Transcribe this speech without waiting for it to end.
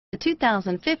The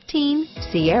 2015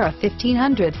 Sierra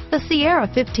 1500. The Sierra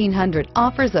 1500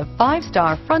 offers a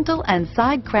 5-star frontal and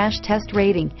side crash test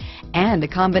rating and a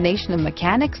combination of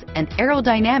mechanics and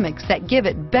aerodynamics that give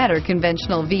it better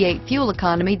conventional V8 fuel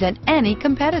economy than any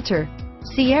competitor.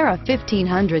 Sierra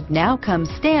 1500 now comes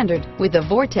standard with a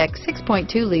Vortec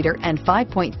 6.2-liter and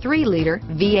 5.3-liter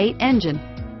V8 engine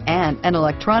and an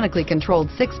electronically controlled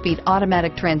 6-speed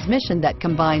automatic transmission that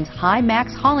combines high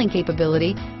max hauling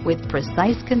capability with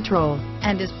precise control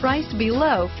and is priced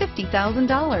below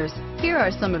 $50,000. Here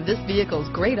are some of this vehicle's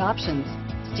great options: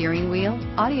 steering wheel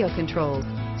audio controls,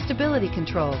 stability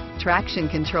control, traction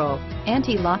control,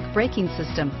 anti-lock braking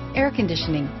system, air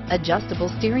conditioning, adjustable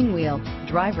steering wheel,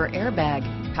 driver airbag,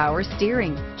 power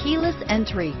steering, keyless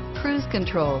entry, cruise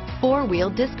control,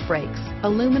 4-wheel disc brakes,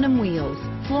 aluminum wheels,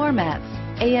 floor mats,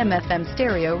 AM/FM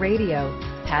stereo radio,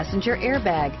 passenger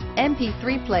airbag,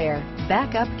 MP3 player,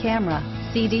 backup camera,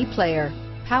 CD player,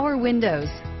 power windows,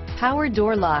 power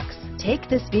door locks. Take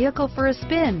this vehicle for a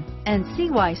spin and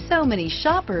see why so many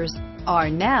shoppers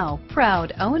are now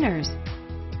proud owners.